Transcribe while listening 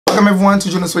Welcome everyone to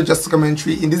Junosuede Just a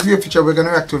Commentary. In this video feature, we're going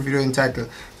to react to a video entitled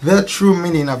The True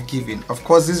Meaning of Giving. Of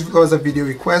course, this was a video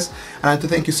request, and I want to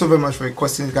thank you so very much for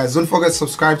requesting it, guys. Don't forget to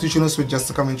subscribe to Junosuede Just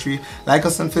a Commentary, like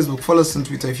us on Facebook, follow us on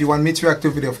Twitter. If you want me to react to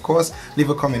a video, of course, leave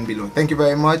a comment below. Thank you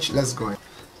very much. Let's go.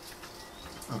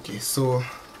 Okay, so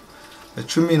The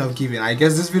True Meaning of Giving. I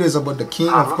guess this video is about the king,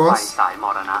 of course. Okay,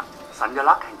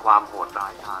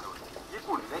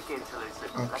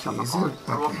 is it?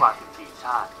 Okay.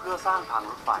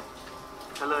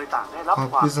 All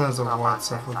prisoners of war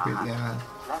suffered greatly and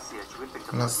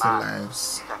lost their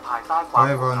lives.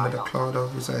 However, under the cloud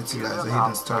of society lies a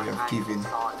hidden story of giving.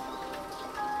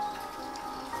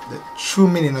 The true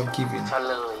meaning of giving.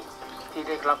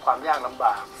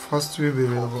 First will be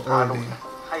available all day.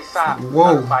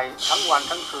 Whoa!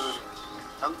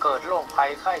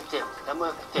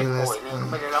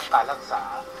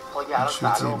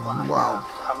 Wow.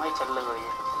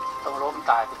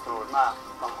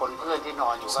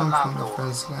 Some from the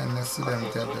friends line next to them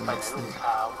dead the next day.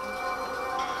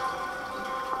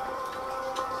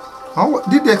 How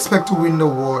did they expect to win the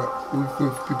war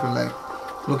with people like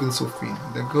looking so thin?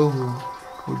 The girl who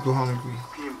would go hungry.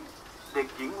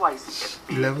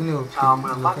 11 year old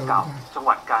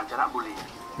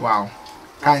Wow.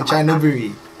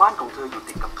 Kanchanaburi.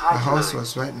 The house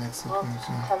was right next to the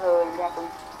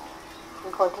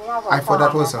I thought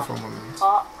that was her for a moment.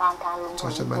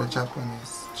 Tortured by the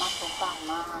Japanese.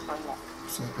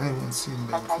 So I haven't seen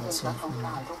them for so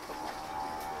long.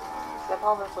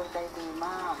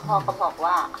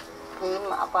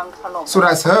 So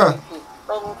that's her.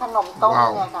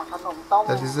 Wow.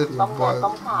 That is it. Boy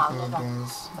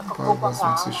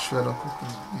makes you shred up.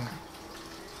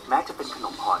 Yeah.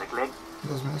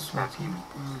 Those men sweat.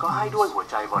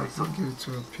 Give it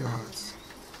to a pure heart.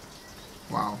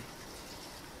 Wow.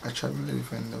 I tried to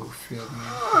believe and they will feel me.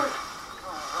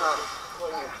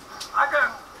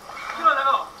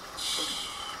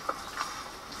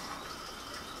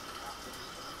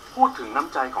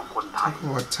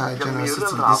 What Thai generosity?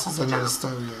 This is another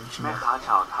story actually. I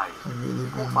really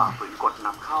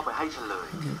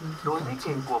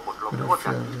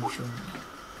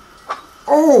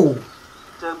Oh!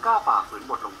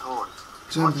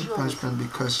 Jumped punishment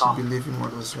because she believed in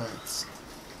what was right.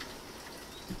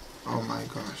 Oh my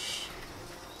gosh.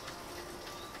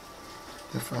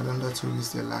 The father to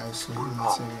risk their lives so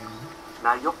humanitarian.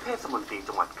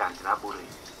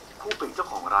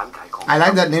 I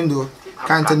like that name though.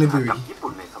 Canterbury.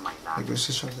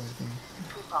 Agrosuede, I think.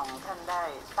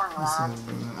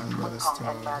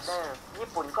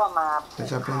 The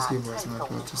Japanese gave us not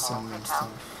able to send them stuff.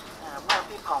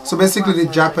 So basically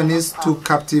the Japanese took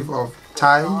captive of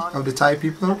the Thai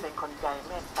people.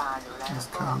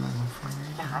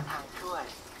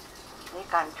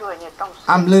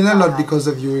 I'm learning a lot because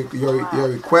of your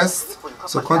request,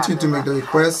 so continue to make the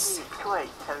requests,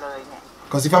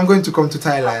 because if I'm going to come to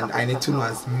Thailand I need to know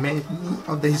as many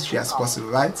of the history as possible,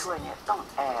 right?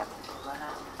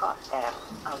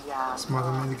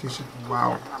 Small medication.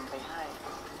 Wow.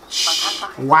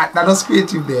 What? That was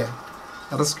creative there.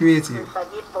 That was creative. I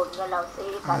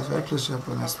was very close to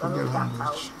Japan. I spoke their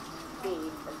language.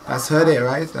 That's her there,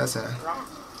 right? That's her.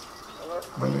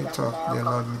 When we talked, they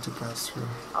allowed me to pass through.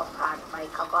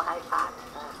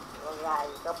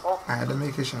 I had a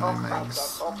medication on my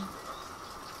wrist.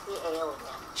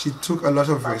 She took a lot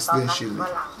of rest, didn't she?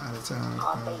 At the time.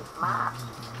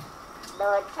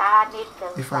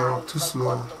 If I walk too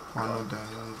slow, I'll not die. I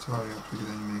need to hurry up to get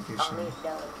any medication.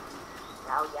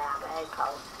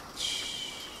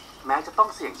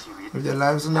 With their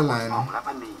lives on the line,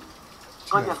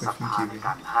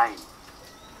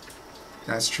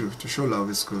 that's true. To show love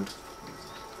is good.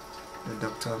 The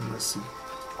doctor of mercy.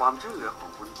 Wow.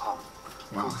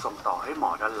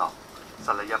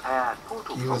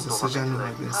 He was a surgeon who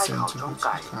had been sent to go to the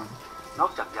camp.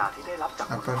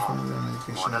 Apart from the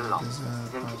medication,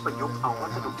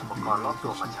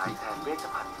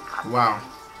 wow.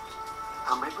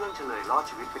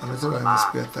 And that's why I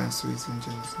must bear thanks to his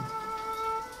ingenuity.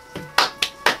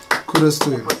 Kudos to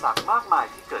him.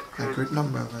 A great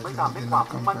number of ideas did not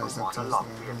comprise actors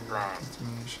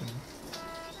determination.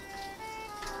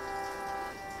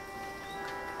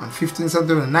 On 15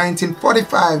 September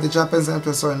 1945, the Japanese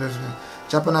Emperor surrendered.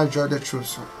 Japan had joined the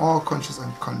troops from all countries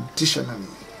unconditionally.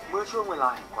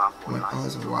 When I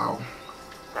was wow.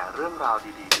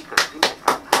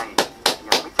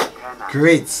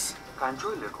 Great.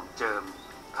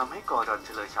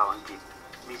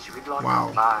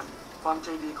 Wow. ความใจ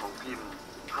ดีของพิมพ์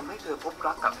ทำให้เธอพบ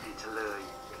รักกับอดีตเฉลย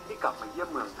ที่กลับมาเยี่ยม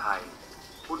เมืองไทย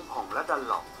บุญผ่องและดัน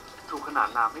หลอก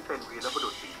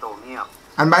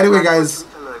And by the way, guys,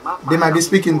 they might be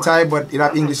speaking Thai, but it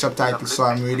have English subtitles, so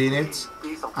I'm reading it.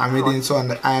 I'm reading it, so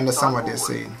I understand what they're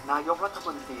saying.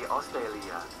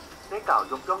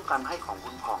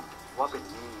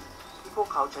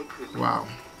 Wow.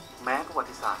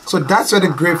 So that's where the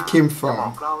grave came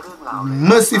from.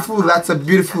 Merciful, that's a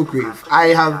beautiful grave.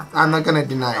 I'm not gonna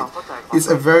deny it. It's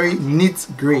a very neat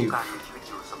grave.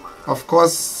 Of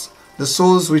course, the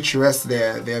souls which rest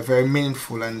there, they are very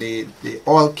meaningful, and they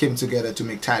all came together to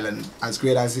make Thailand as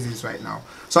great as it is right now.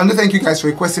 So I want to thank you guys for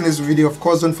requesting this video. Of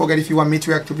course, don't forget, if you want me to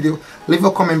react to a video, leave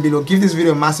a comment below. Give this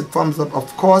video a massive thumbs up,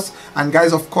 of course. And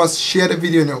guys, of course, share the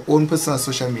video on your own personal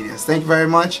social medias. Thank you very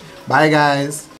much. Bye, guys.